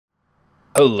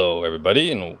Hello,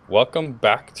 everybody, and welcome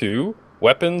back to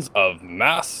Weapons of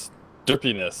Mass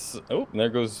Derpiness. Oh, and there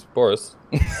goes Boris.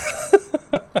 This is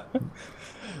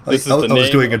the I was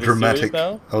name doing a of the series dramatic.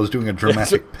 now. I was doing a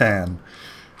dramatic pan.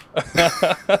 I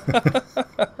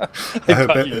hope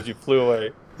caught it- you as you flew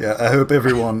away. Yeah, I hope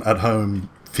everyone at home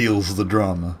feels the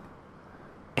drama.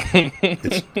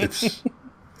 It's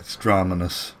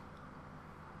draminess.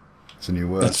 It's a new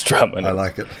word. It's drama. I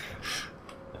like it.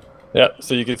 Yeah,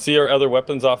 so you can see our other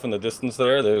weapons off in the distance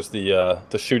there. There's the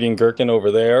shooting gherkin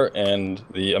over there, and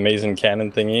the amazing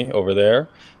cannon thingy over there.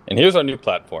 And here's our new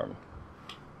platform.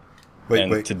 Wait,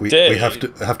 And wait. today- We have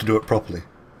to do it properly.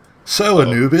 So,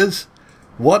 Anubiz,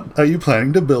 what are you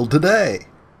planning to build today?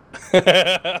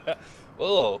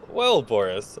 Well,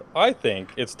 Boris, I think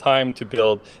it's time to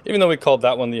build, even though we called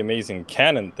that one the amazing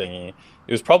cannon thingy,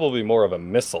 it was probably more of a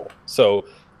missile. So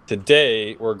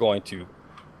today we're going to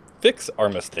fix our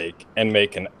mistake and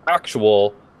make an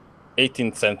actual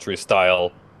 18th century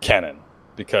style cannon,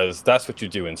 because that's what you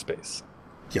do in space.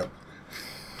 Yep.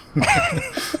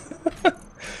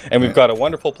 And we've got a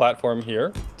wonderful platform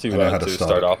here I know how to to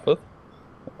start it. off with.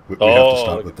 We have to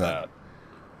start Look with at that.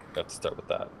 Got to start with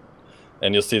that.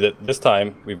 And you'll see that this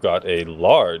time we've got a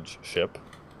large ship.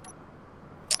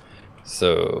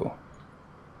 So,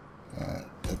 I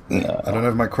don't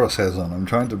have my crosshairs on. I'm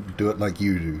trying to do it like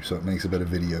you do, so it makes a better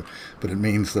video. But it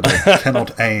means that I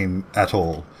cannot aim at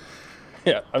all.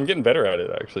 yeah, I'm getting better at it,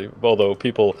 actually. Although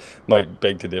people might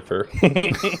beg to differ.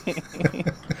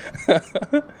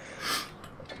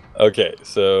 Okay,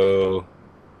 so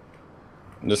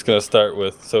I'm just going to start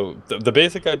with... So the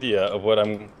basic idea of what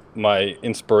my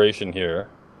inspiration here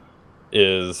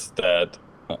is that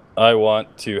I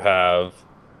want to have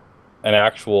an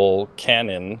actual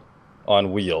cannon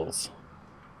on wheels.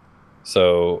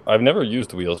 So I've never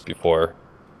used wheels before.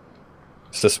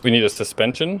 We need a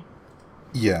suspension,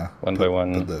 Yeah. one by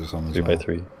one, put those on as three well. by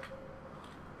three,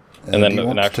 and then do you an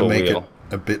want actual to make wheel.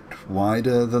 it a bit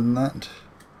wider than that?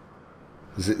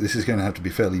 This is going to have to be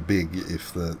fairly big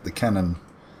if the cannon,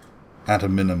 at a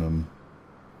minimum,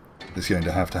 is going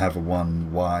to have a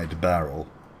one wide barrel.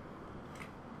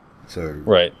 So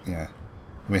Right, yeah,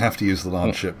 we have to use the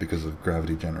large ship because of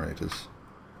gravity generators.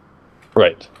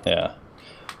 right, yeah.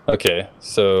 Okay,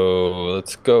 so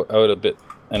let's go out a bit,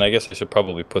 and I guess I should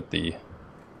probably put the...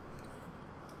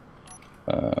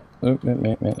 How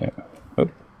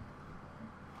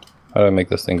do I make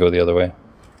this thing go the other way?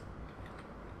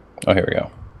 Oh, here we go.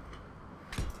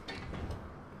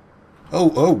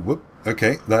 Oh, whoop.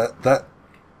 Okay,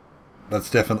 that's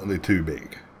definitely too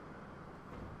big.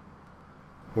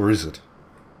 Or is it?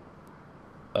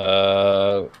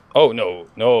 Oh,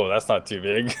 no, that's not too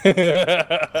big.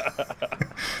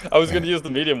 I was going to use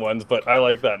the medium ones, but I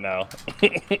like that now.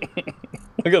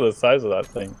 Look at the size of that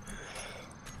thing.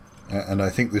 And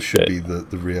I think this should be the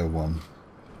rear one.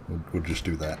 We'll just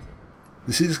do that.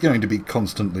 This is going to be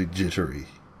constantly jittery.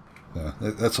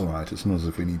 That's alright, it's not as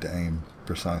if we need to aim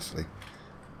precisely.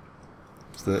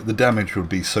 The damage would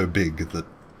be so big that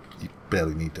you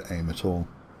barely need to aim at all.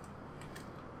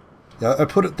 Yeah, I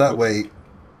put it that way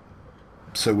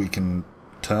so we can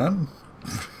turn?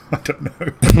 I don't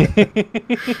know.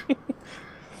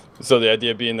 So the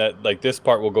idea being that, like, this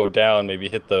part will go down, maybe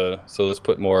hit the... So let's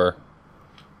put more...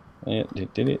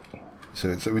 Did it?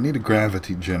 So we need a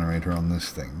gravity generator on this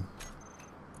thing.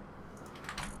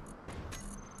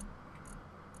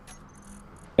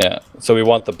 Yeah, so we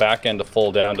want the back end to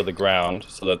fall down to the ground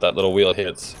so that that little wheel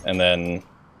hits, and then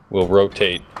we'll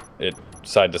rotate it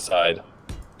side to side.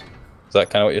 Is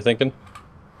that kind of what you're thinking?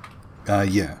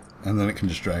 Yeah, and then it can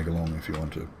just drag along if you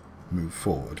want to move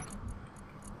forward.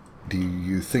 Do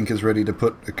you think it's ready to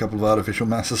put a couple of artificial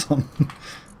masses on?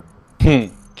 Do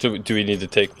we need to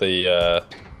take the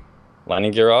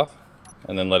landing gear off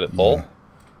and then let it fall? Yeah.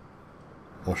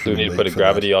 Or Do should we need to wait put a for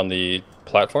gravity on the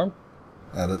platform?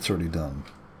 that? That's already done.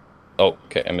 Oh,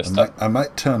 okay, I missed that. I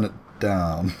might turn it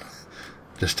down,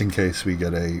 just in case we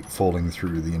get a falling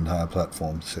through the entire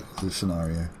platform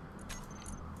scenario.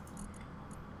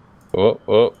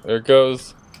 Whoa, there it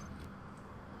goes.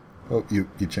 Oh, you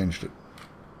changed it.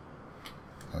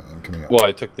 I'm coming up. Well,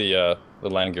 I took the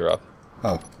landing gear off.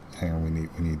 Oh, hang on, we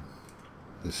need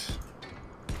this.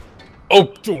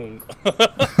 Oh, boom.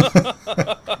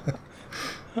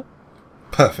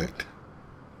 Perfect.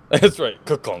 That's right,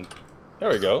 kukonk. There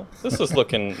we go. This is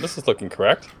looking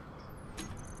correct.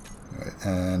 Right,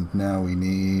 and now we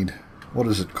need, what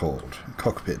is it called?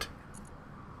 Cockpit.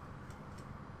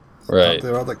 Right.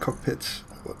 There are other cockpits.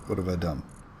 What have I done?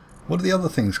 What are the other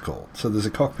things called? So there's a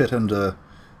cockpit and a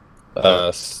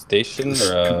Station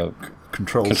or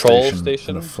control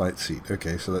station and a flight seat.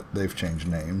 Okay, so they've changed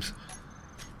names.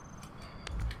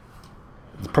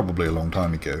 It's probably a long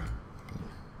time ago.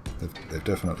 They've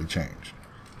definitely changed.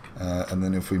 And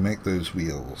then if we make those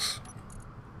wheels,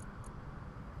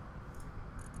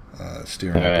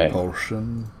 steering and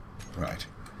propulsion, right?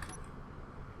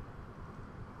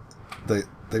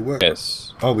 They work.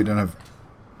 Yes. Oh, we don't have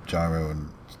gyro and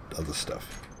other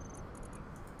stuff.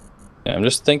 Yeah, I'm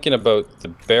just thinking about the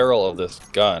barrel of this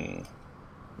gun.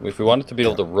 If we want it to be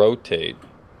able to rotate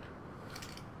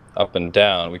up and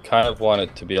down, we kind of want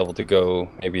it to be able to go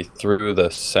maybe through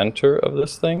the center of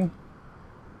this thing.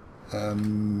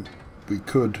 We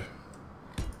could,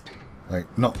 like,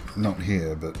 not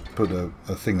here, but put a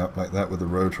thing up like that with a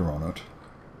rotor on it.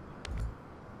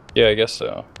 Yeah, I guess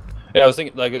so. Yeah, I was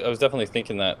thinking, like, I was definitely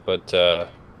thinking that, but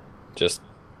just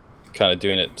kind of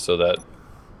doing it so that it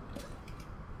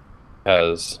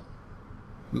has.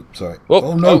 Oops, sorry. Whoa,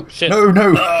 oh no! Oh, shit! No!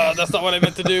 Oh, that's not what I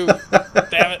meant to do.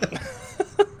 Damn it!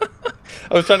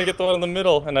 I was trying to get the one in the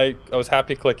middle, and I was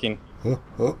happy clicking.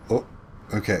 Oh.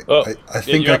 Okay. Oh, I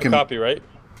think you I have can. a copy, right?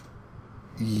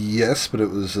 Yes, but it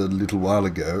was a little while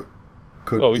ago.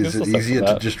 Is it still easier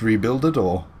to just rebuild it,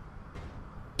 or?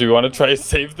 Do you want to try to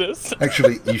save this?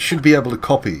 Actually, you should be able to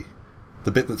copy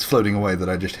the bit that's floating away that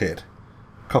I just hit.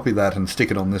 Copy that and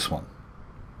stick it on this one.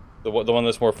 The one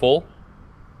that's more full?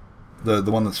 The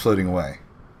one that's floating away.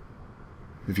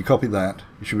 If you copy that,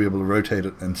 you should be able to rotate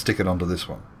it and stick it onto this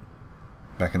one.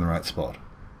 Back in the right spot.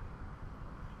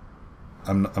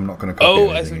 I'm not going to copy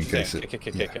anything in case it...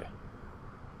 Okay.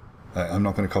 I'm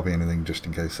not going to copy anything just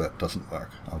in case that doesn't work.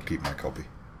 I'll keep my copy.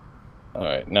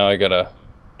 Alright, now I gotta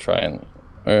try and...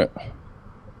 Alright.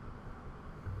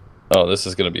 Oh, this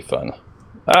is gonna be fun.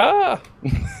 Ah!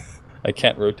 I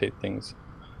can't rotate things.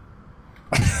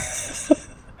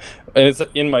 And it's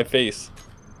in my face.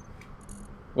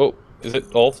 Whoa, is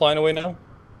it all flying away now?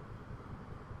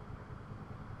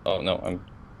 Oh no, I'm...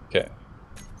 Okay.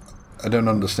 I don't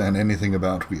understand anything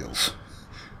about wheels.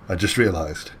 I just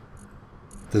realised.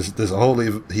 There's a whole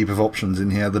heap of options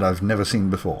in here that I've never seen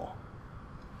before.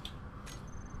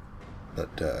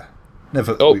 But,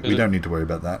 never... Oh, we don't need to worry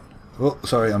about that. Oh,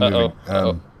 sorry, I'm moving.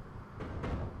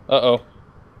 Uh-oh.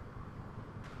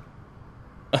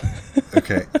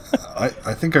 Okay,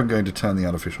 I think I'm going to turn the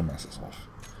artificial masses off.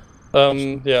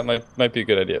 Yeah, might be a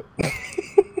good idea.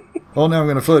 Oh, now I'm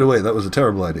going to float away. That was a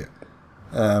terrible idea.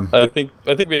 I think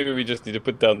maybe we just need to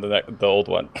put down the old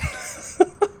one.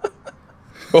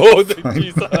 Oh, the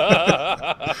piece.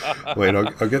 Wait,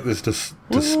 I'll get this to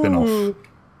spin off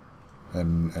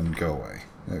and go away.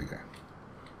 There we go.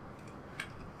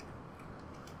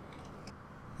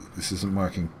 This isn't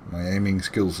working. My aiming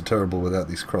skills are terrible without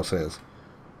these crosshairs.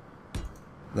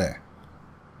 There.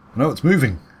 No, it's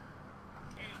moving.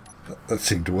 That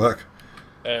seemed to work.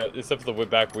 Except for the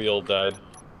back wheel died.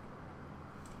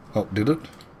 Oh, did it?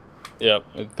 Yep,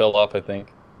 it fell off, I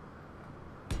think.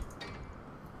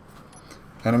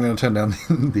 And I'm going to turn down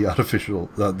the artificial,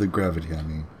 the gravity, I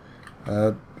mean.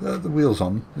 The wheel's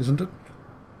on, isn't it?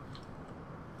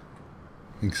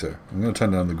 I think so. I'm going to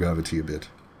turn down the gravity a bit.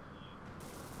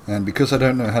 And because I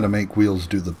don't know how to make wheels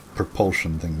do the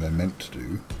propulsion thing they're meant to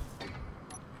do,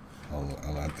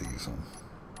 I'll add these on.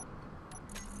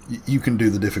 You can do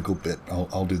the difficult bit.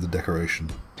 I'll do the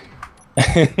decoration.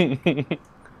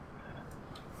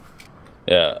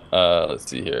 Yeah, let's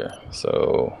see here.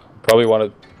 So, probably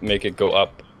want to make it go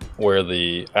up where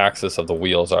the axis of the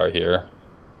wheels are here.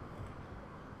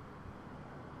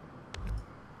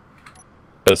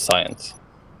 Because science.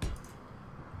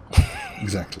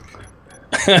 Exactly.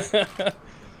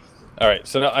 Alright,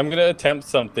 so now I'm going to attempt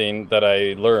something that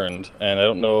I learned, and I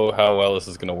don't know how well this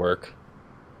is going to work.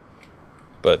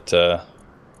 But,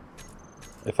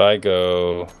 if I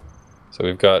go... So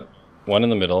we've got one in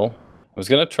the middle. I was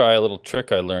going to try a little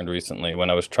trick I learned recently when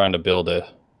I was trying to build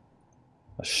a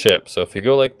ship. So if you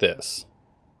go like this,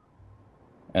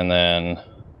 and then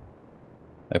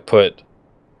I put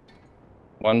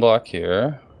one block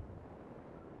here,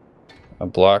 a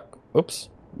block, oops,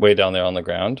 way down there on the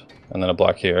ground, and then a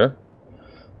block here.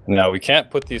 Now we can't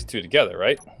put these two together,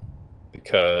 right?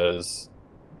 Because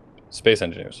space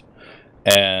engineers.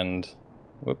 And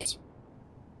whoops.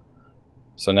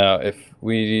 So now if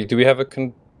we do we have a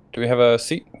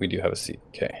seat? We do have a seat.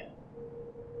 Okay.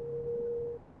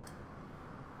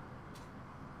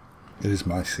 It is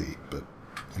my seat, but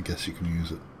I guess you can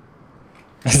use it.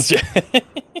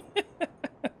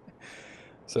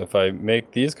 So if I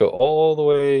make these go all the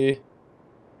way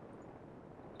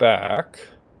back,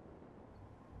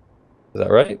 is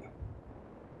that right?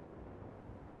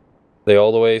 They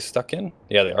all the way stuck in?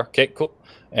 Yeah, they are. Okay, cool.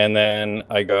 And then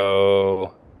I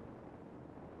go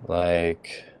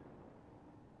like,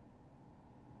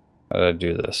 how did I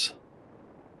do this?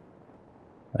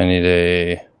 I need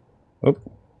a, oop.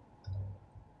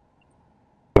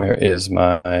 Where is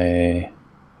my...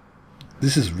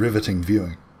 This is riveting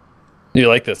viewing. You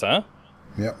like this, huh?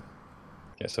 Yep.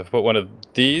 Okay, so if I put one of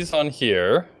these on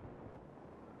here.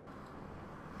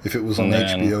 If it was on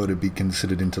HBO, it'd be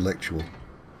considered intellectual.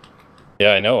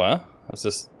 Yeah, I know, huh? Let's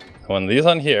just one of these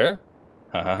on here.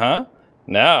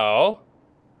 Now,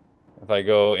 if I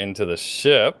go into the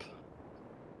ship,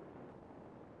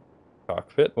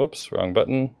 cockpit, whoops, wrong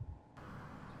button.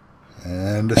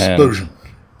 And explosion.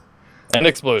 And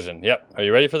explosion, yep. Are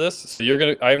you ready for this? So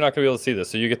I'm not gonna be able to see this,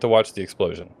 so you get to watch the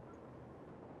explosion.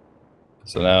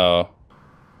 So now...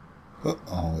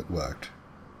 Oh, it worked.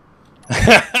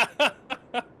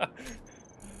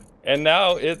 And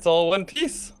now it's all one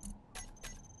piece.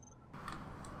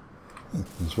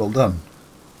 It's well done.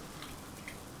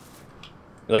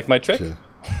 You like my trick? Sure.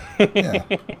 Yeah.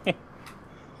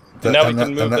 Now we can move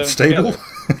and them that's stable?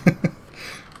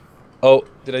 Oh,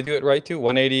 did I do it right too?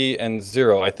 180 and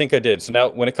 0. I think I did. So now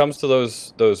when it comes to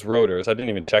those rotors, I didn't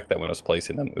even check that when I was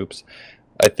placing them. Oops.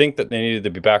 I think that they needed to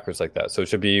be backwards like that. So it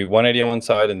should be 180 on one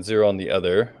side and 0 on the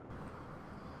other.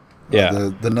 Well,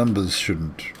 Yeah. The numbers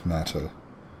shouldn't matter.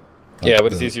 Yeah,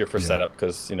 but it's easier for setup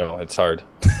because, you know, it's hard.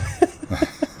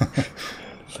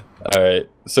 All right.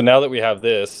 So now that we have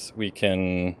this, we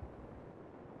can...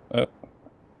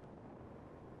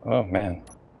 Oh man.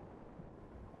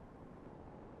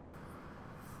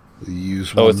 You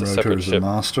use one it's a rotor separate as a ship.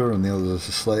 master and the other as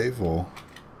a slave, or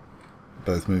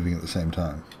both moving at the same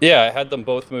time? Yeah, I had them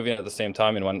both moving at the same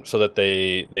time in one, so that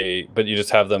but you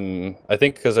just have them, I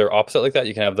think because they're opposite like that,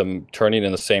 you can have them turning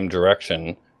in the same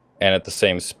direction and at the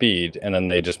same speed, and then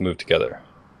they just move together.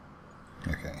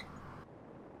 Okay.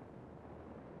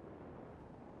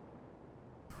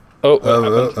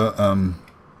 Oh,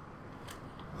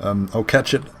 I'll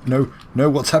catch it. No,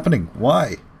 what's happening?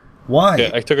 Why? okay,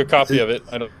 I took a copy of it.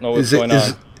 I don't know what's going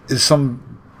on. Is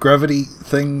some gravity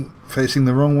thing facing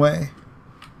the wrong way?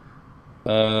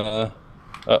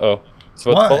 Uh-oh. It's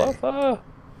about to fall off.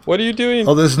 What are you doing?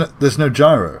 Oh, there's no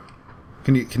gyro.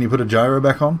 Can you put a gyro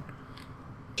back on?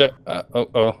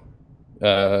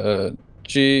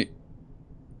 G.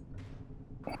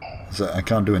 So I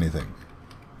can't do anything.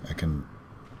 I can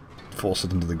force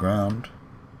it into the ground.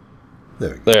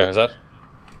 There we go. There, is that?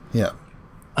 Yeah.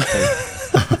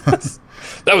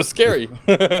 That was scary.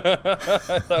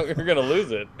 I thought we were going to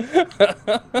lose it.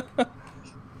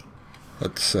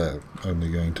 That's only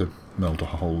going to melt a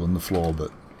hole in the floor,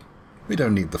 but we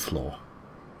don't need the floor.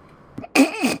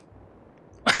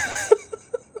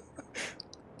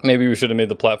 Maybe we should have made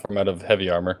the platform out of heavy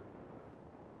armor.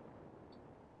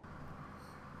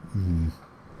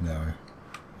 No.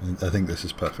 I think this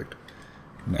is perfect.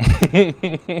 No.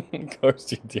 Of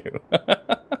course you do.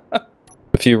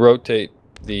 If you rotate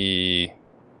the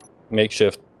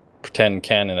makeshift pretend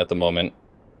cannon at the moment,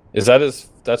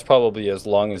 that's probably as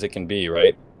long as it can be,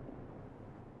 right?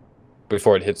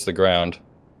 Before it hits the ground.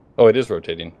 Oh, it is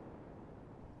rotating.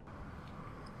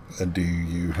 And do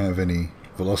you have any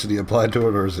velocity applied to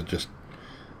it, or is it just...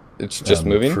 It's just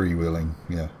moving? Freewheeling,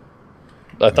 yeah.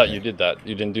 I thought you did that.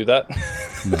 You didn't do that?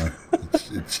 No,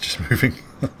 it's just moving.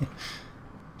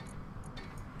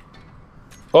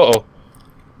 Uh-oh.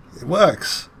 It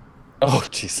works. Oh,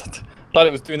 jeez. I thought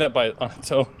it was doing that on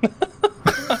its own.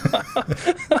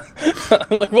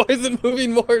 I'm like, why is it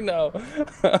moving more now?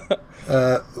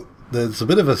 There's a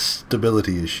bit of a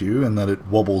stability issue in that it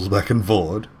wobbles back and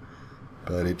forward,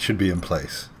 but it should be in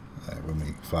place when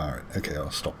we fire it. Okay,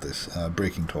 I'll stop this.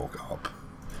 Braking torque up.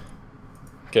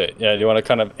 Okay, yeah, do you want to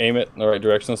kind of aim it in the right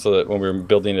direction so that when we're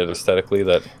building it aesthetically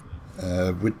that...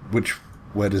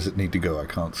 Where does it need to go? I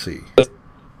can't see.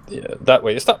 Yeah, that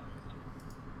way. Stop.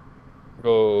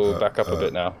 Go back up a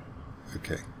bit now.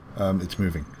 Okay. It's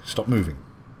moving. Stop moving.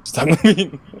 Stop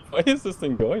moving. Why is this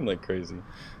thing going like crazy?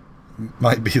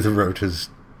 Might be the rotors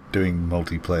doing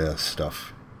multiplayer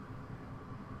stuff.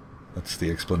 That's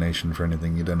the explanation for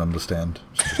anything you don't understand.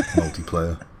 It's just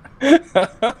multiplayer.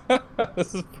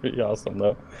 This is pretty awesome,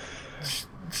 though.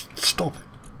 Stop.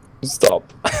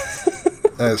 Stop.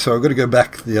 So I've got to go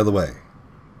back the other way.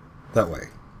 That way.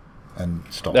 And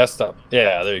stop. That's stop.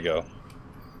 Yeah, there you go.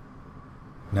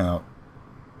 Now,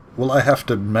 will I have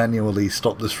to manually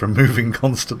stop this from moving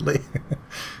constantly?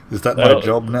 Is that my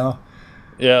job now?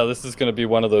 Yeah, this is going to be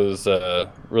one of those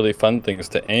really fun things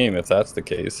to aim, if that's the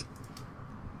case.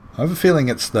 I have a feeling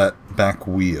it's that back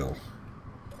wheel.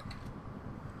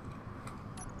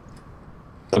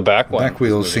 The back one? Back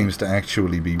wheel seems to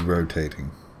actually be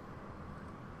rotating.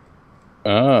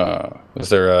 Ah, is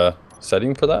there a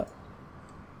setting for that?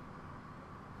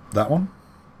 That one?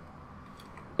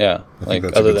 Yeah, I think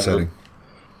like that's a other good than setting.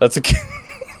 that's a.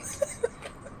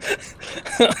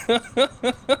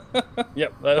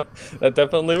 Yep, that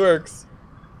definitely works.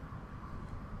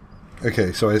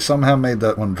 Okay, so I somehow made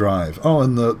that one drive. Oh,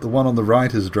 and the one on the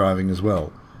right is driving as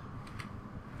well.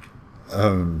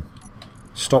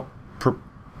 Stop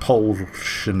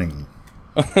propulsioning.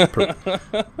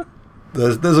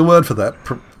 There's a word for that.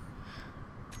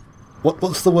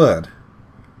 What's the word?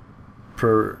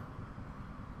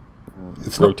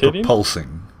 It's not Rotating?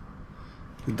 propulsing.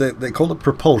 They call it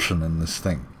propulsion in this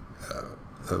thing.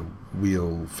 A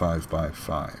wheel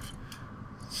 5x5.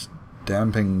 It's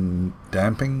damping.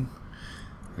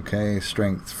 Okay,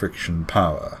 strength, friction,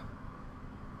 power.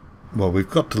 Well, we've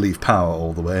got to leave power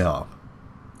all the way up.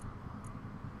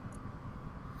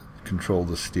 Control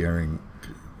the steering.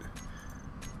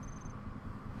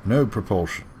 No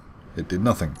propulsion. It did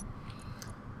nothing.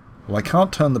 Well, I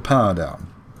can't turn the power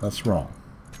down. That's wrong.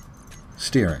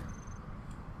 Steering.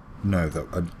 No,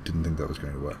 I didn't think that was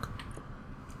going to work.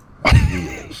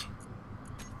 Wheels.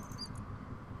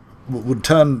 Would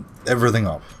turn everything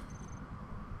off.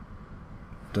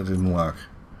 That didn't work.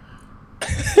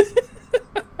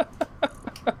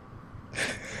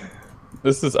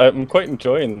 I'm quite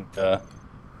enjoying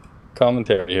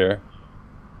commentary here.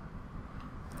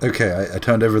 Okay, I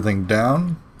turned everything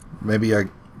down. Maybe I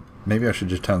should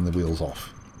just turn the wheels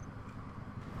off.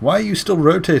 Why are you still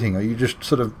rotating? Are you just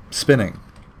sort of spinning?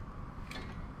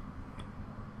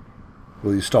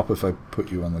 Will you stop if I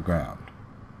put you on the ground?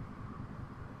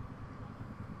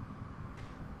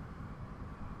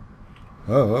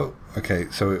 Oh, okay,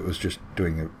 so it was just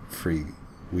doing a free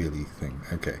wheelie thing.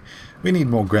 Okay. We need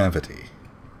more gravity.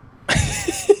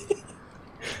 Is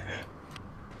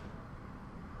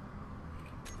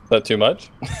that too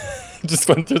much? Just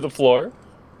went through the floor?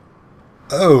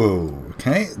 Oh,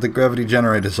 okay. The gravity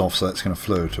generator's off, so that's going to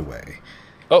float away.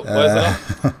 Oh, why is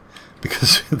that?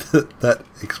 Because that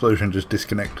explosion just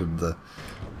disconnected the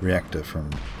reactor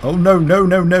from... Oh, no.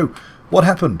 What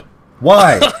happened?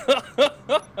 Why?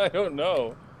 I don't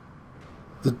know.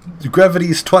 The gravity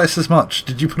is twice as much.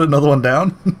 Did you put another one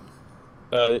down?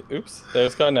 Oops.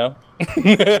 It's gone now.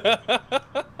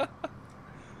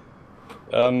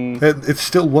 It's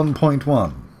still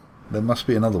 1.1. There must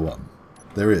be another one.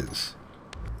 There is.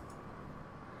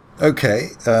 Okay.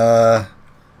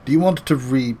 Do you want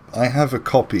to I have a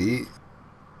copy.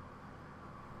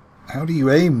 How do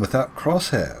you aim without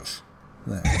crosshairs?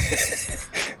 There.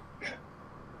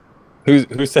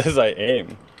 Who says I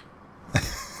aim?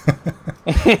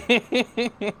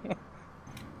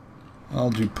 I'll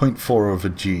do 0.4 of a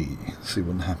G. See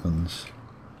what happens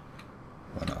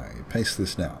when I paste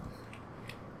this down.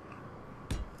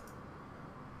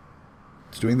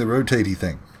 It's doing the rotatey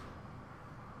thing.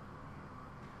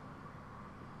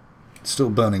 It's still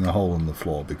burning a hole in the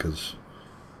floor because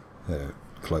they're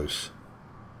close.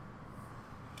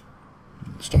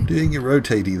 Stop doing your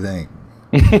rotatey thing.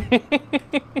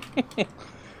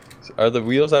 Are the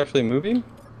wheels actually moving?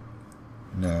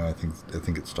 No, I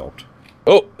think it stopped.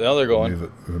 Oh, now they're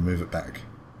going. Move it back.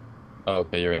 Oh,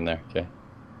 okay, you're in there. Okay.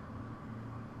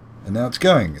 And now it's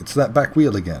going. It's that back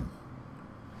wheel again.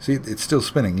 See, it's still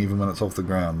spinning even when it's off the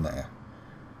ground there.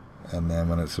 And then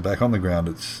when it's back on the ground,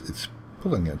 it's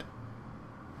pulling it.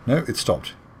 No, it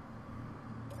stopped.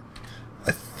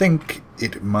 I think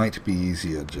it might be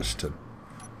easier just to...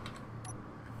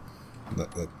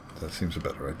 That seems a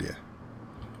better idea.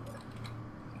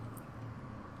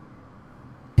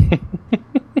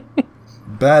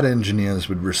 Bad engineers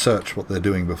would research what they're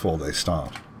doing before they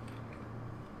start.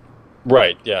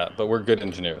 Right, yeah, but we're good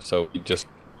engineers, so we just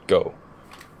go.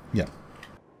 Yeah.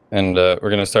 And we're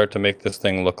going to start to make this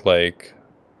thing look like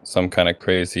some kind of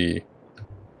crazy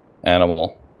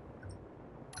animal.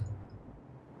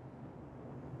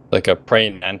 Like a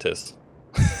praying mantis.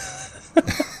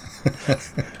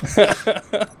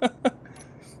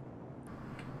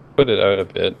 Put it out a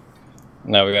bit.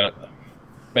 Now we gotta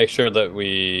make sure that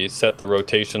we set the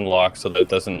rotation lock so that it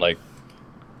doesn't like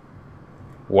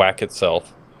whack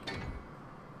itself.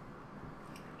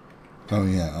 Oh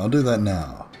yeah, I'll do that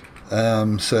now.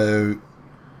 So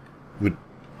with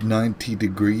 90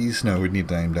 degrees, no, we'd need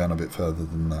to aim down a bit further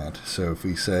than that. So if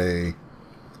we say,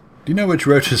 do you know which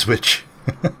rotor's which?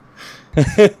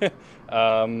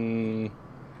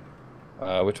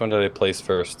 Which one did I place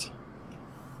first?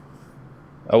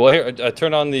 Oh, well, here, I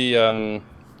turn on the,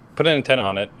 put an antenna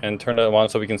on it and turn it on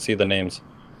so we can see the names.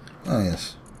 Oh,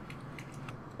 yes.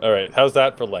 Alright, how's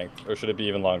that for length? Or should it be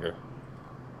even longer?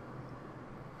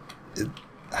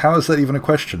 How is that even a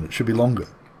question? It should be longer.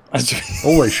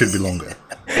 Always should be longer.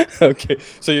 Okay,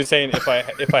 so you're saying if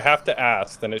I have to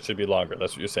ask, then it should be longer.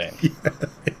 That's what you're saying.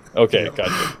 Okay,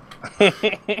 gotcha.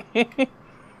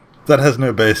 That has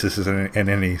no basis in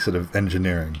any sort of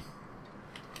engineering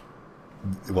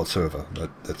whatsoever.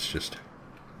 That's just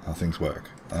how things work.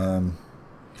 Right,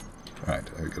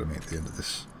 I've got to make the end of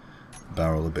this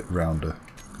barrel a bit rounder,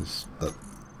 because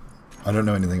I don't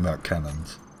know anything about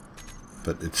cannons,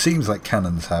 but it seems like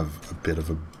cannons have a bit of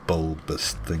a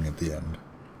bulbous thing at the end.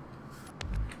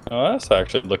 Oh, that's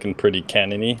actually looking pretty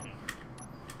cannon-y.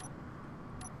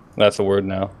 That's a word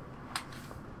now.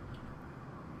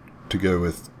 To go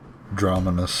with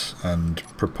draminess and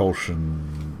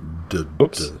propulsion.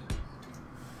 Oops.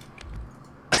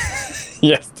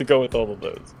 Yes, to go with all of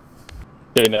those.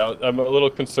 Okay, now I'm a little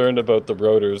concerned about the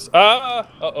rotors. Ah!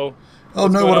 Uh-oh. Oh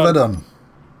no, what have I done?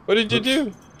 What did you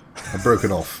do? I broke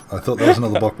it off. I thought there was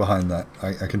another block behind that.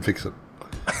 I can fix it.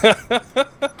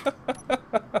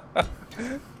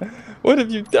 What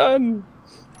have you done?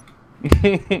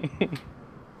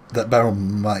 That barrel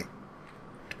might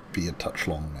be a touch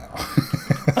long now.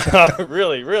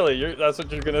 Really? That's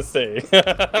what you're gonna say?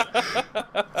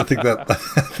 I think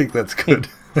that's good.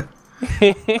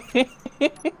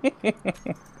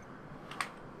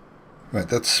 Right,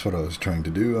 that's what I was trying to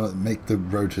do. Make the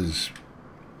rotors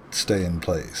stay in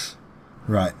place.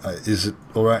 Right, is it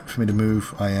alright for me to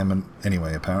move? I am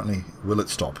anyway, apparently. Will it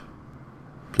stop?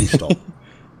 Please stop.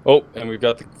 Oh, and we've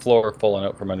got the floor falling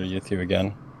out from underneath you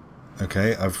again.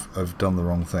 Okay, I've done the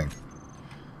wrong thing.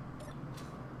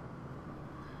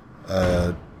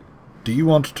 Do you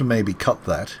want to maybe cut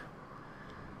that?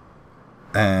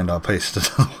 And I'll paste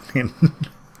another one in.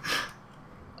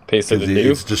 Paste it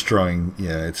anew? It's destroying,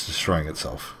 yeah, it's destroying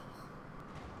itself.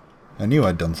 I knew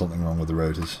I'd done something wrong with the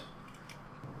rotors.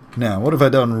 Now, what have I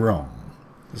done wrong?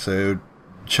 So,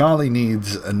 Charlie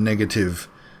needs a negative...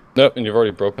 Nope, and you've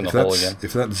already broken the hole again.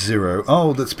 If that's 0...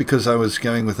 Oh, that's because I was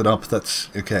going with it up. That's...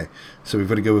 Okay. So we've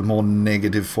got to go with more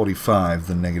negative 45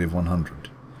 than negative 100.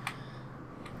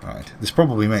 Right. This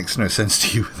probably makes no sense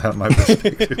to you without my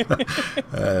perspective.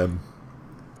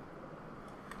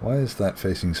 Why is that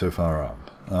facing so far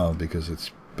up? Oh, because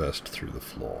it's burst through the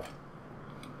floor.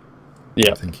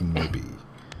 Yeah. I'm thinking maybe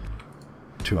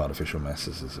 2 artificial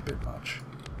messes is a bit much.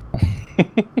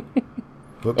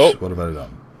 Whoops, oh, what have I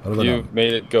done? What have I done? You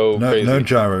made it go crazy. No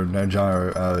gyro, no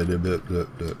gyro.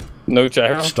 No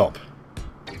gyro? Stop.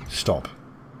 Stop.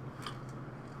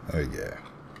 Oh yeah.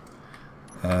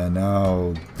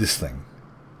 Now this thing.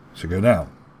 So go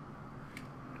down.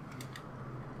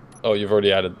 Oh, you've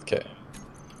already added... Okay.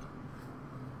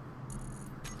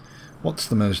 What's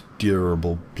the most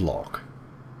durable block?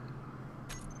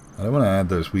 I don't want to add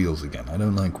those wheels again. I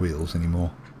don't like wheels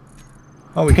anymore.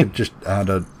 Oh, we could just add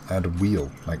a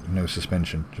wheel, like no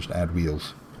suspension. Just add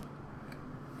wheels.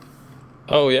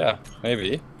 Oh yeah,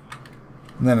 maybe.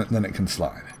 And then it can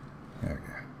slide. There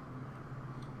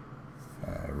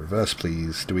we go. Reverse,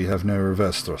 please. Do we have no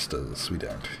reverse thrusters? We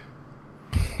don't.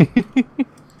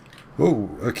 Whoa.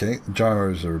 Okay, the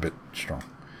gyros are a bit strong.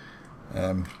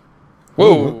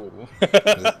 Whoa!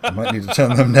 I might need to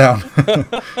turn them down.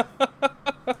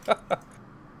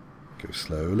 Go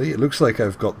slowly. It looks like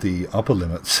I've got the upper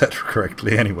limit set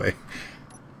correctly anyway.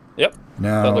 Yep.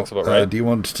 Now, that looks about right. Do you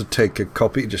want to take a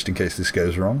copy just in case this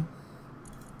goes wrong?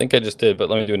 I think I just did, but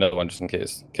let me do another one just in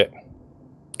case. Okay.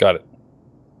 Got it.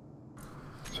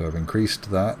 So I've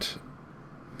increased that.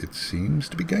 It seems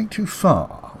to be going too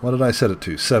far. What did I set it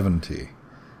to? 70.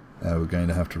 We're going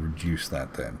to have to reduce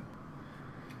that then.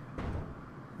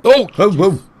 Oh!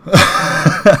 Oh,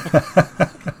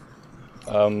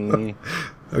 whoa!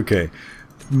 Okay.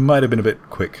 Might have been a bit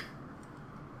quick.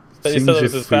 You said it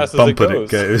was as fast as it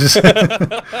goes.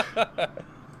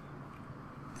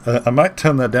 I might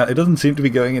turn that down. It doesn't seem to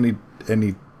be going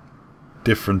any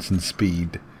difference in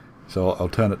speed, so I'll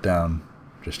turn it down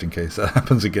just in case that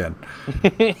happens again.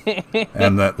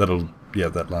 And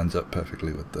that lines up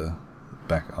perfectly with the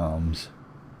back arms.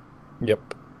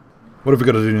 Yep. What have we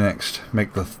got to do next?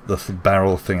 Make the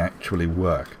barrel thing actually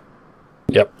work.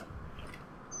 Yep.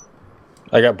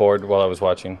 I got bored while I was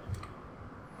watching.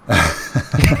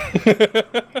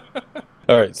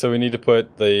 Alright, so we need to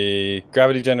put the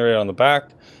gravity generator on the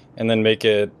back and then make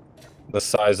it the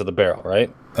size of the barrel,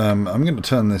 right? I'm going to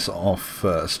turn this off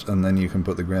first, and then you can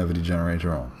put the gravity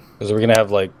generator on. Because we're going to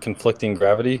have, like, conflicting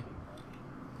gravity?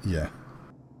 Yeah.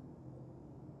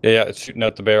 Yeah, it's shooting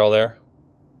out the barrel there.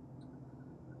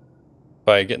 If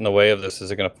I get in the way of this,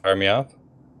 is it going to fire me off?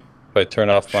 If I turn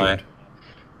off my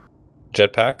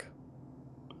jetpack?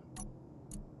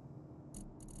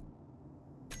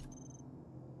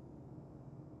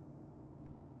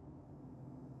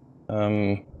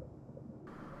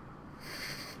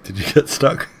 Did you get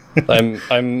stuck?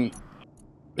 I'm.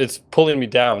 It's pulling me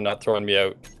down, not throwing me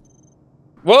out.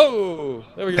 Whoa!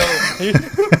 There we go.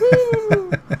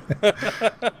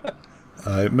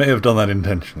 I may have done that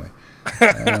intentionally.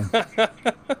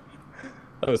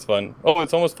 That was fun. Oh,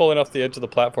 it's almost falling off the edge of the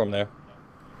platform there.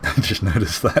 I just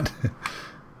noticed that.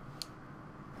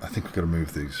 I think we've got to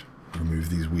remove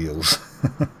these wheels.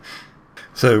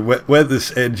 So where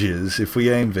this edge is, if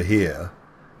we aim for here,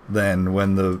 then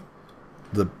when the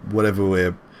whatever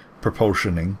we're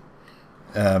propulsioning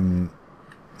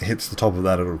hits the top of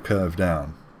that, it'll curve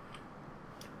down.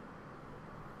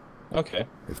 Okay.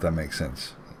 If that makes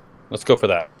sense. Let's go for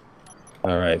that.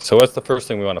 All right. So what's the first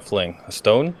thing we want to fling? A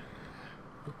stone?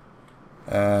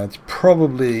 It's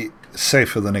probably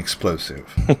safer than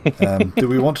explosive. Do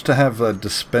we want to have a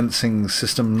dispensing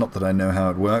system? Not that I know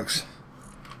how it works.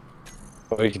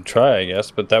 Well, we can try, I guess,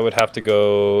 but that would have to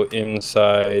go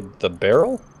inside the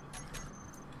barrel?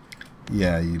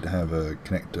 Yeah, you'd have a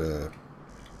connector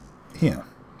here.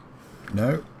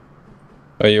 No?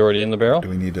 Are you already in the barrel? Do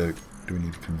we need a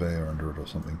conveyor under it or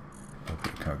something? I'll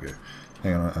put a cargo.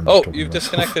 Hang on, I'm just oh, talking you've to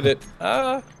myself. disconnected it.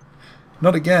 Ah.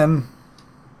 Not again.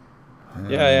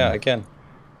 Yeah, again.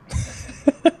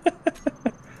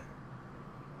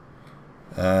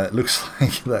 It looks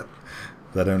like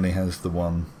that only has the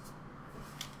one.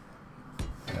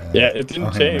 Yeah, it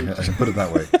didn't change. I can put it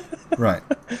that way. Right.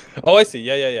 Oh, I see.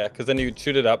 Yeah. Because then you'd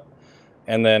shoot it up,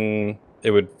 and then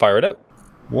it would fire it up.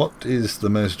 What is the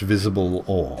most visible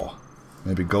ore?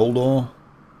 Maybe gold ore?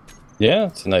 Yeah,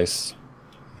 it's a nice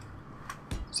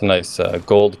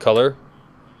gold color.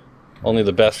 Only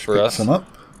the best for us. Some up.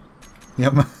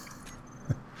 Yep.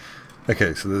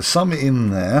 Okay, so there's some in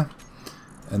there,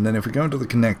 and then if we go into the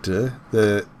connector,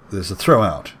 there's a throw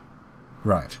out.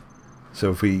 Right.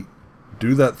 So if we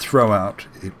do that throw out,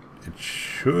 it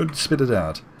should spit it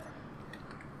out.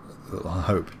 I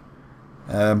hope.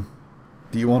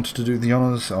 Do you want to do the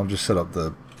honors? I'll just set up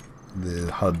the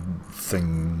HUD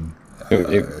thing.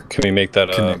 Can we make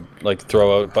that like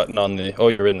throw out button on the? Oh,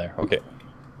 you're in there. Okay.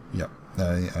 Yep.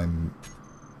 I'm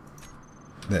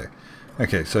there.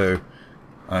 Okay, so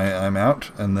I'm out,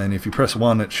 and then if you press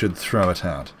 1, it should throw it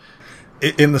out.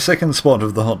 In the second spot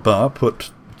of the hotbar,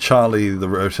 put Charlie the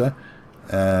rotor.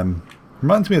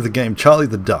 Reminds me of the game Charlie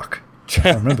the Duck.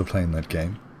 I remember playing that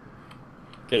game.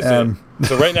 Okay,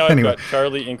 so right now anyway. I've got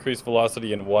Charlie increased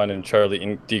velocity in 1 and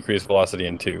Charlie decreased velocity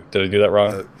in 2. Did I do that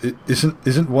wrong?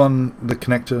 Isn't 1 the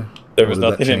connector? There was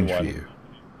nothing in 1. For you?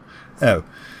 Oh.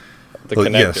 The well,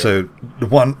 connector. yeah, so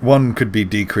one could be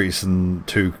decrease and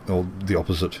 2, or the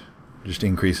opposite. Just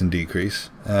increase and decrease.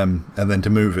 And then to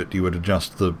move it, you would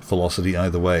adjust the velocity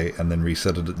either way and then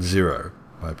reset it at 0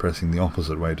 by pressing the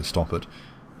opposite way to stop it.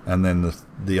 And then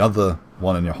the other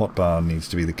one in your hotbar needs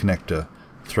to be the connector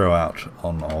throw out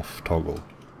on off toggle.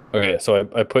 Okay, so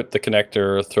I put the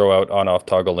connector throw out on off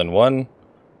toggle in 1.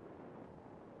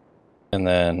 And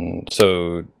then,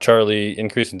 so Charlie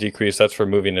increase and decrease, that's for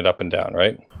moving it up and down,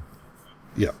 right?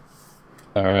 Yeah.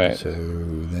 All right. So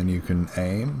then you can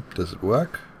aim. Does it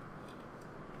work?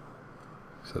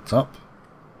 Sets up.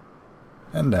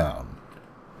 And down.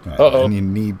 Right, uh-oh. And you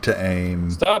need to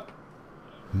aim. Stop.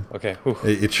 Okay. Whew.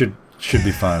 It should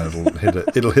be fine.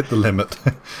 It'll hit the limit.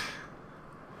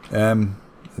 And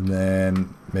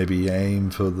then maybe aim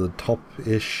for the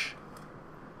top-ish.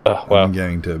 Oh, wow. I'm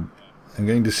going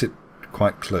to sit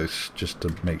quite close just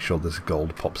to make sure this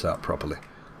gold pops out properly.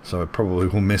 So I probably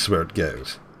will miss where it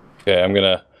goes. Okay, I'm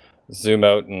gonna zoom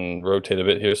out and rotate a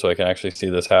bit here so I can actually see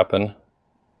this happen.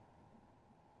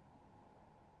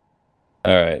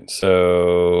 All right,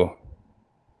 so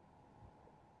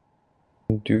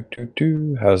how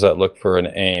does that look for an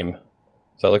aim?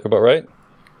 Does that look about right?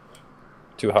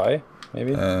 Too high,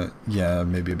 maybe? Yeah,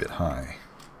 maybe a bit high.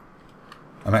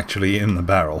 I'm actually in the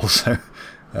barrel, so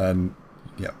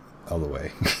yeah, other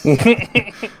way.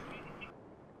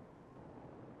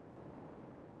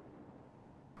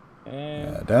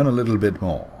 Down a little bit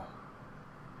more.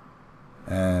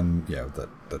 And yeah,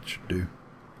 that should do.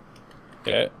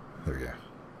 Okay. There we go.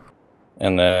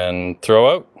 And then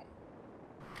throw out?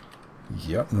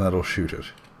 Yep, that'll shoot it.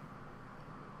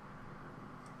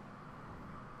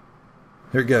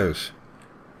 Here it goes.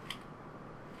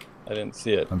 I didn't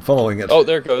see it. I'm following it. Oh,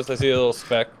 there it goes. I see a little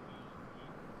speck.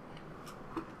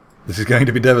 This is going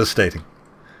to be devastating.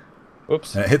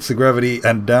 Whoops. And it hits the gravity,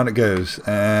 and down it goes.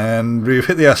 And we've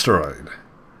hit the asteroid.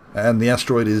 And the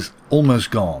asteroid is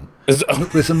almost gone.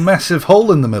 Look, there's a massive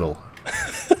hole in the middle.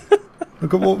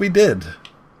 Look at what we did.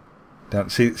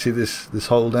 See this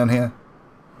hole down here?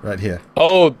 Right here.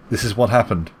 Oh, This is what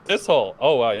happened. this hole.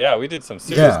 Oh, wow. Yeah, we did some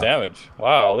serious damage.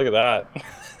 Wow, look at that.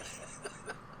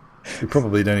 We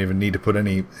probably don't even need to put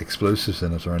any explosives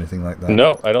in it or anything like that.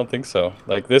 No, I don't think so.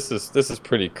 Like this is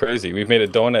pretty crazy. We've made a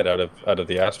donut out of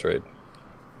the asteroid.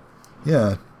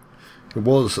 Yeah. It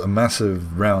was a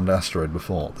massive round asteroid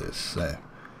before this, so.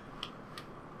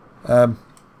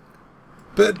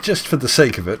 But just for the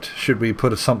sake of it, should we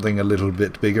put something a little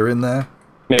bit bigger in there?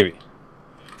 Maybe.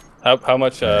 How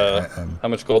much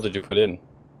gold did you put in?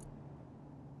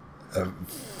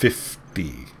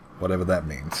 50, whatever that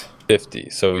means. 50.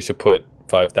 So we should put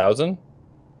 5,000.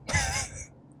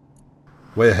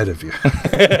 Way ahead of you.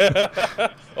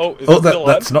 Oh, is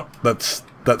that still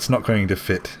that's not going to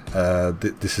fit.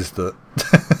 This is the.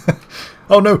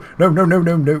 Oh no!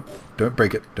 Don't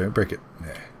break it! Don't break it!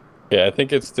 Yeah. Yeah, I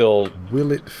think it's still.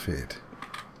 Will it fit?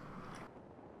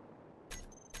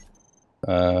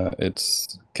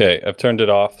 It's okay. I've turned it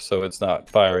off, so it's not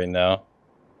firing now.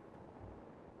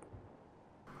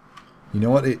 You know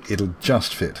what? It'll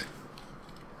just fit.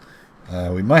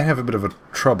 We might have a bit of a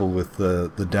trouble with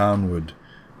the downward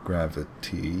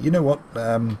gravity. You know what?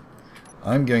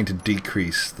 I'm going to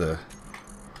decrease the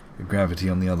gravity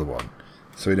on the other one,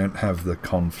 so we don't have the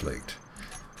conflict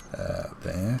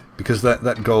there. Because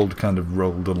that gold kind of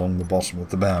rolled along the bottom of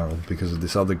the barrel because of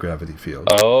this other gravity field.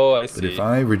 Oh, I see. But if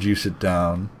I reduce it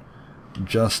down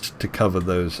just to cover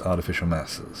those artificial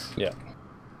masses. Yeah.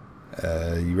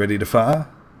 You ready to fire?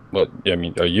 Well, I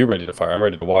mean, are you ready to fire? I'm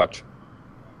ready to watch.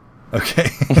 Okay.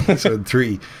 So in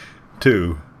 3,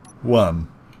 2, 1.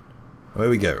 Away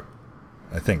we go.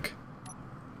 I think.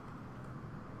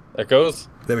 That goes.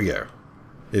 There we go.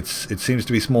 It seems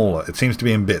to be smaller. It seems to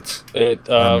be in bits. It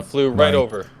flew right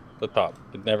over the top.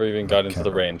 It never even got into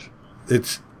the range.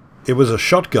 It was a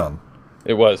shotgun.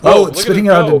 It was. Oh, it's spitting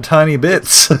out in tiny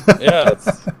bits. Yeah,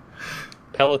 it's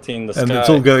pelleting the sky. And it's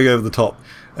all going over the top.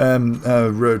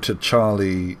 Rotor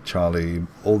Charlie.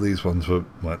 All these ones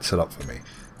weren't set up for me.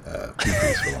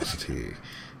 Decrease velocity,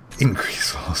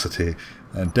 increase velocity,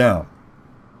 and down.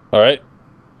 All right.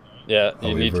 Yeah,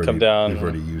 you need to come down. We've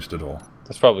already used it all.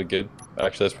 That's probably good.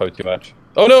 Actually, that's probably too much.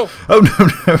 Oh no! Oh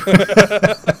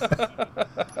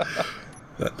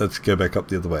no! Let's go back up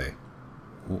the other way.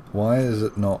 Why is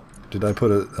it not? Did I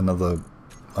put another?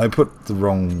 I put the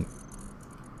wrong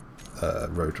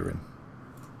rotor in.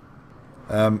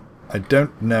 I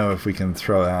don't know if we can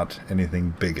throw out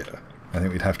anything bigger. I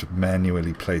think we'd have to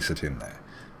manually place it in there.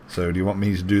 So do you want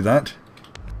me to do that?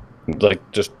 Like,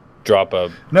 just drop a...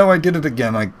 No, I did it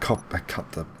again. I cut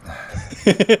the...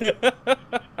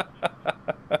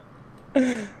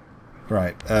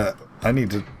 Right. I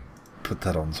need to put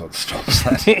that on so it stops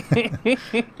that.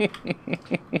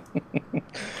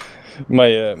 my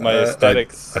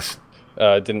aesthetics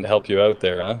didn't help you out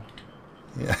there, huh?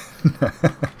 Yeah.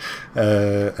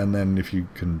 And then if you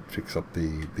can fix up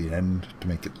the end to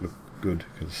make it look good,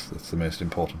 because that's the most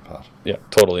important part. Yeah,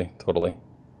 totally.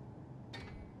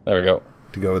 There we go.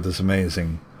 To go with this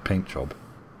amazing paint job.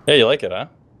 Yeah, you like it, huh?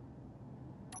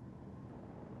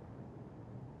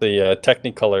 The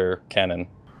Technicolor canon.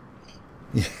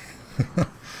 Yeah.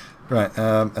 Right,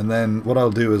 and then what I'll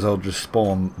do is I'll just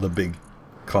spawn the big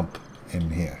clump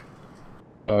in here.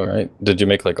 All right. Did you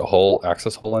make like a whole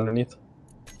access hole underneath?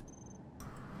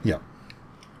 Yeah.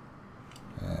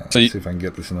 So see if I can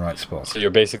get this in the right spot. So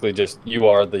you're basically you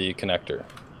are the connector.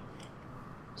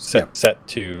 Set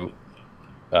to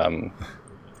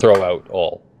throw out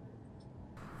all.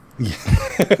 Yeah.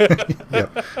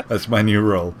 Yep. That's my new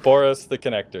role. Boris the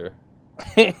connector.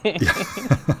 Yeah.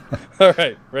 All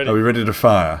right, ready. Are we ready to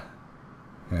fire?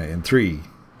 Okay, in 3,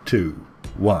 2,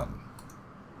 1.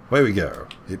 Away we go.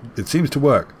 It seems to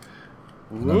work.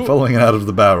 And I'm following it out of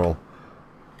the barrel.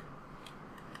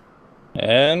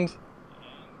 And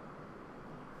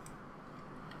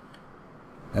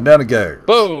down it goes.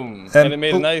 Boom! And it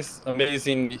made a nice,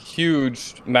 amazing,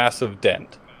 huge, massive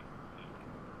dent.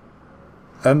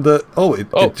 And it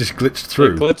just glitched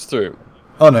through. It glitched through.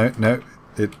 Oh no,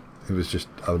 it was just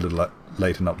a little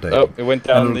late in updating. Oh, it went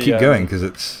down. And it'll keep going because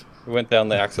it's. It went down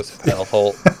the access panel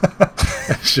hole.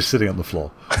 It's just sitting on the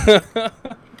floor.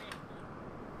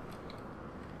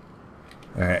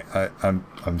 All right,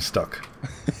 I'm stuck.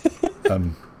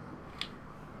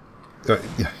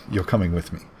 You're coming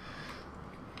with me.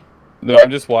 No,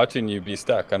 I'm just watching you be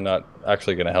stuck. I'm not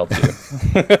actually going to help you.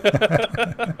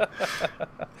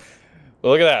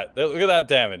 Well, look at that. Look at that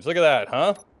damage. Look at that,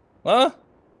 huh? Huh?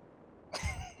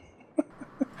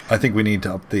 I think we need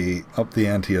to up the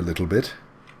ante a little bit.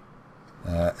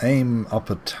 Aim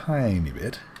up a tiny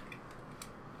bit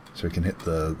so we can hit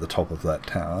the top of that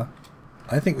tower.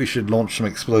 I think we should launch some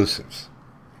explosives.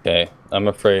 Okay, I'm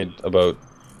afraid about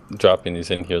dropping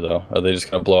these in here, though. Are they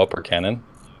just going to blow up our cannon?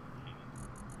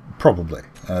 Probably.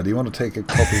 Do you want to take a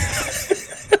copy?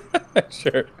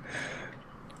 Sure.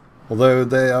 Although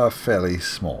they are fairly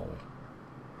small.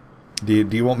 Do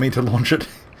you want me to launch it?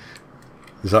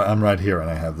 Because I'm right here and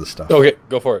I have the stuff. Okay,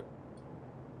 go for it.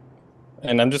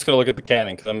 And I'm just going to look at the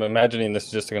cannon, because I'm imagining this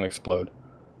is just going to explode.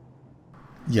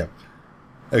 Yep.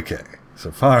 Okay,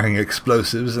 so firing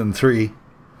explosives in 3,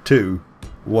 2,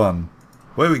 1.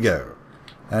 Away we go.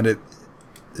 And it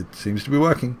seems to be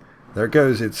working. There it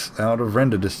goes. It's out of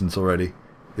render distance already.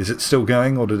 Is it still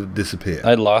going, or did it disappear?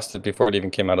 I lost it before it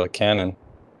even came out of the cannon.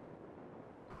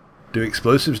 Do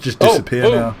explosives just disappear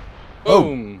now?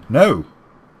 Boom! Oh, no!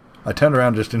 I turned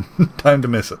around just in time to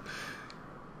miss it.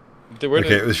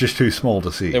 Okay, it was just too small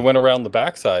to see. It went around the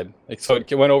backside. So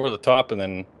it went over the top and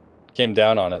then came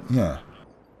down on it. Yeah.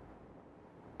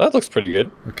 That looks pretty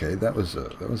good. Okay, that was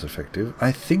effective.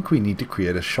 I think we need to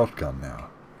create a shotgun now.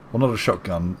 Well, not a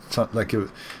shotgun, like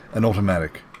an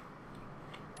automatic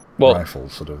rifle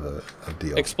sort of a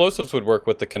deal. Explosives would work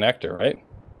with the connector, right?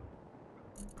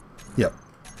 Yep.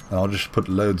 And I'll just put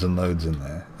loads and loads in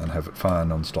there and have it fire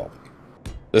non-stop.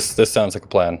 This sounds like a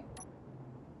plan.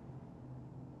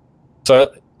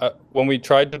 So when we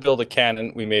tried to build a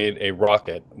cannon, we made a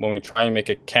rocket. When we try and make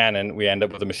a cannon, we end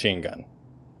up with a machine gun.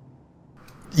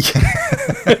 Yeah.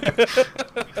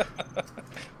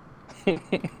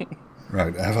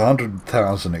 Right, I have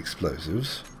 100,000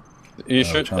 explosives. You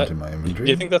should. In my inventory.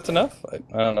 Do you think that's enough? I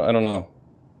don't know. I don't know.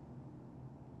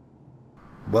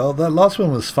 Well, that last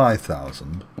one was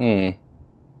 5,000.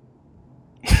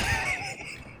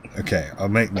 Okay, I'll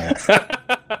make more.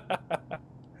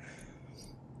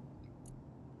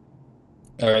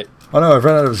 All right. Oh no, I've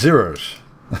run out of zeros.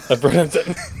 I've run out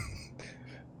of...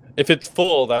 If it's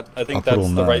full, I think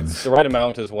that's the right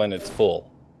amount is when it's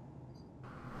full.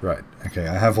 Right. Okay,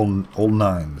 I have all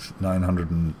nines.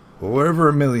 900 and... Or wherever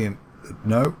a million...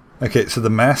 No? Okay, so the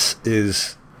mass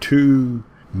is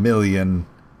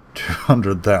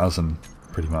 2,200,000,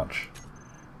 pretty much.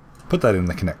 Put that in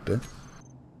the connector.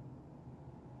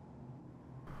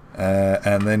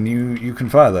 And then you can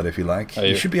fire that if you like.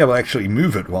 You should be able to actually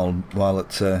move it while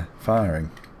it's firing.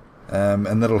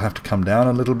 And that'll have to come down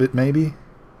a little bit, maybe?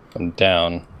 Come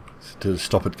down. To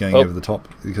stop it going over the top.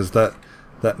 Because that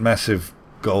massive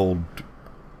gold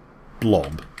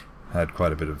blob had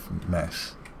quite a bit of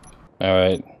mass.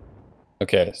 Alright.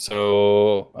 Okay,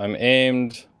 so I'm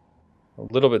aimed a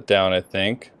little bit down, I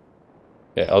think.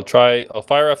 Okay, I'll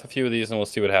fire off a few of these and we'll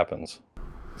see what happens.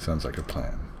 Sounds like a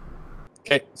plan.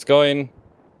 Okay, it's going.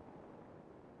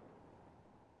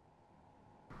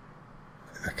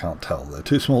 I can't tell. They're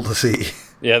too small to see.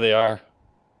 Yeah, they are.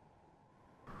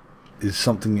 Is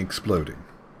something exploding?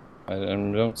 I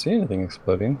don't see anything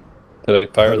exploding. Did I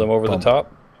fire them over the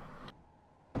top?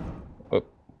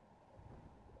 Whoop.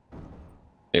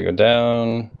 You go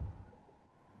down.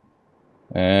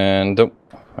 And nope.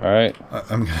 Alright.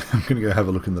 I'm gonna go have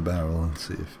a look in the barrel and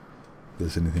see if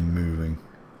there's anything moving.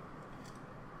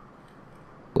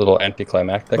 Little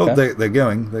anticlimactic. Oh, they're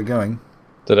going. They're going.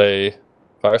 Did I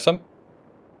fire some?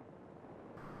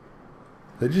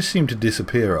 They just seem to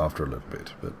disappear after a little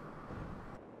bit, but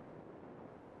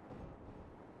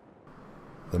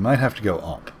they might have to go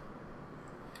up.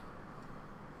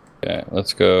 Okay,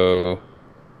 let's go.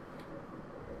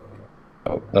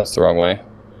 Oh, that's the wrong way.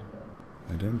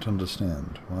 I don't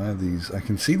understand. Why are these... I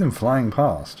can see them flying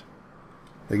past.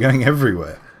 They're going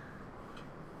everywhere.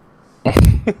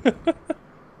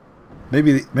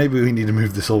 Maybe we need to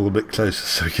move this all a bit closer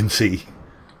so we can see.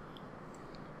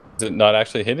 Is it not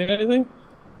actually hitting anything?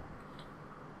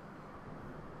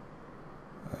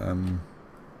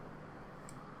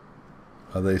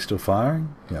 Are they still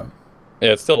firing? Yeah.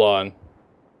 Yeah, it's still on.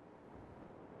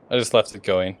 I just left it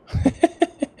going.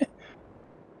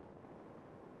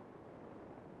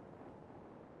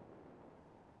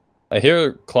 I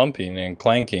hear clumping and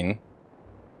clanking.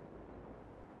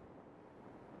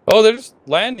 Oh, they're just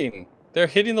landing. They're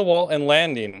hitting the wall and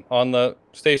landing on the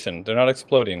station. They're not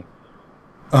exploding.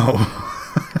 Oh.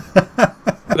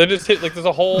 They just hit, like, there's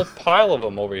a whole pile of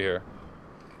them over here.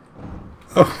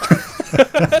 Oh.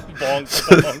 Bonk,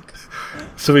 bonk.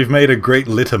 So we've made a great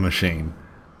litter machine.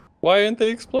 Why aren't they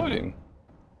exploding?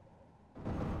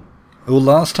 Well,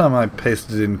 last time I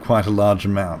pasted in quite a large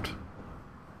amount.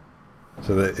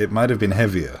 So that it might have been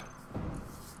heavier.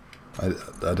 I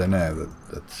don't know.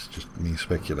 That's just me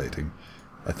speculating.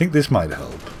 I think this might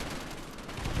help.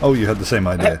 Oh, you had the same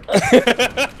idea.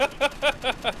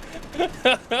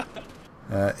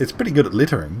 It's pretty good at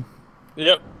littering.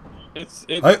 Yep.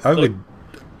 I would...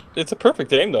 It's a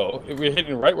perfect aim, though. We're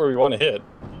hitting right where we want to hit.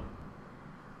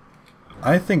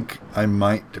 I think I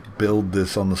might build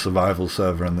this on the survival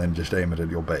server and then just aim it at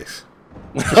your base.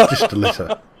 Just a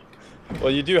litter.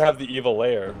 Well, you do have the evil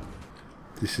layer.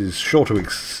 This is sure to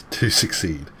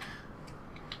succeed.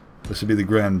 This will be the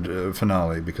grand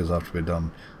finale, because after we're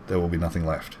done, there will be nothing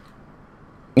left.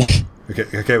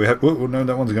 Okay, we have... Oh, no,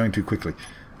 that one's going too quickly.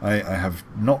 I have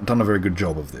not done a very good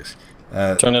job of this.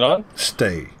 Turn it on?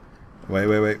 Stay. Wait,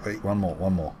 one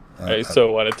more. Okay, so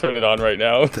I want to turn it on right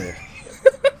now. There.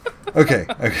 Okay.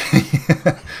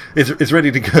 It's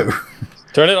ready to go.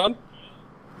 Turn it on?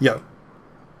 Yeah.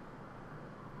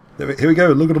 Here we go,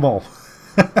 look at them all.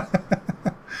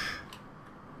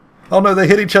 Oh no, they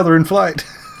hit each other in flight.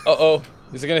 Uh-oh.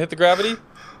 Is it going to hit the gravity?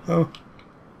 Oh.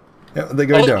 Yeah, they're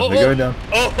going down. They're going down.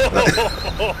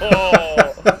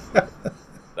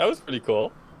 That was pretty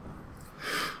cool.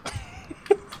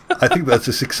 I think that's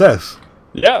a success.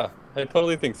 Yeah, I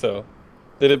totally think so.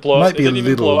 Did it blow up? It didn't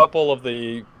even blow up all of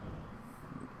the...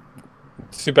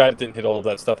 It's too bad it didn't hit all of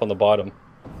that stuff on the bottom.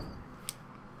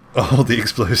 Oh, the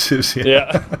explosives,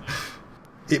 yeah.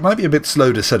 It might be a bit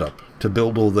slow to set up, to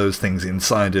build all those things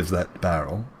inside of that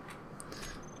barrel.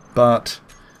 But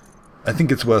I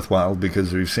think it's worthwhile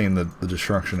because we've seen the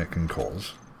destruction it can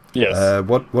cause. Yes.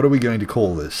 What are we going to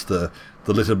call this? The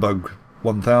litterbug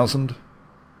 1000?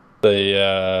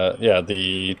 The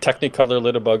Technicolor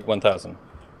litterbug 1000.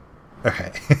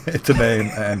 Okay, it's a name,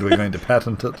 and we're going to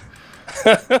patent it.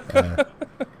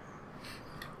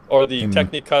 Or the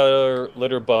Technicolor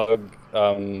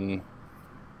litterbug.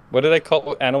 What did I call?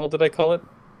 What animal did I call it?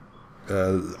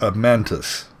 A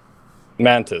mantis.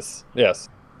 Mantis. Yes.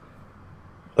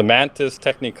 The Mantis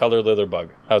Technicolor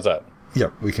litterbug. How's that?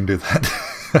 Yep, we can do that.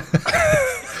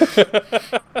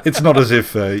 It's not as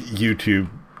if YouTube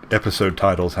episode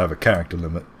titles have a character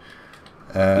limit.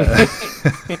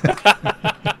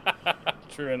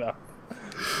 True enough.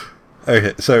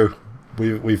 Okay, so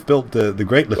we've built the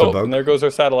great little bug. And there goes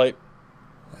our satellite.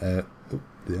 Yep,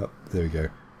 there we go.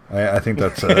 I think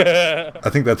that's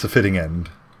a fitting end.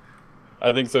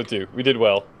 I think so too. We did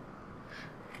well.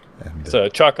 And, so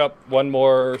chalk up one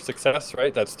more success,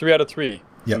 right? That's 3 out of 3.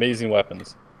 Yep. Amazing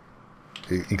weapons.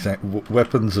 Exactly.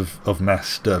 Weapons of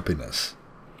mass derpiness.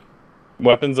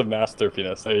 Weapons of mass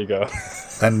derpiness. There you go.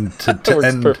 And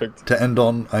to end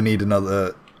on, I need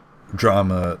another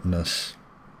drama-ness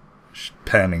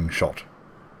panning shot.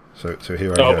 So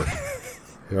here I go.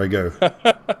 Here I go.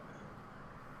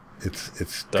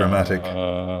 It's dramatic.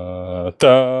 Da,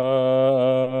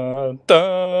 da,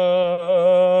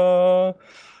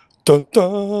 da,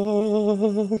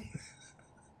 da.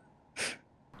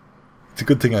 It's a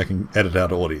good thing I can edit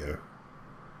out audio.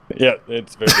 Yeah,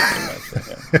 it's very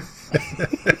good.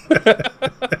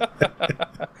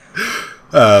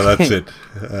 That's it.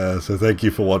 So thank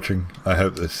you for watching. I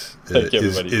hope this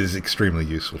is extremely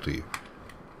useful to you.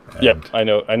 Yep, I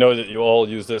know that you all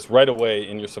use this right away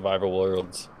in your survival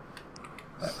worlds.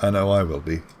 I know I will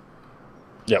be.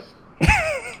 Yep.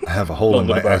 I have a hole in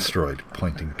my asteroid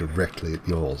pointing directly at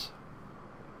yours.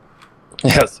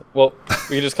 Yes. Well,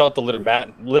 we can just call it the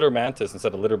Littermantis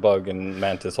instead of litterbug and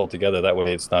mantis altogether. That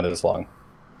way it's not as long.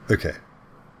 Okay.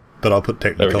 But I'll put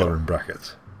Technicolor in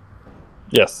brackets.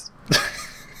 Yes.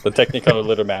 The Technicolor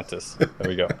Littermantis. There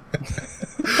we go.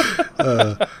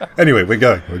 Anyway, we're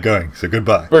going. So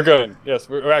goodbye. We're going. Yes,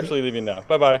 we're actually leaving now.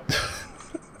 Bye-bye.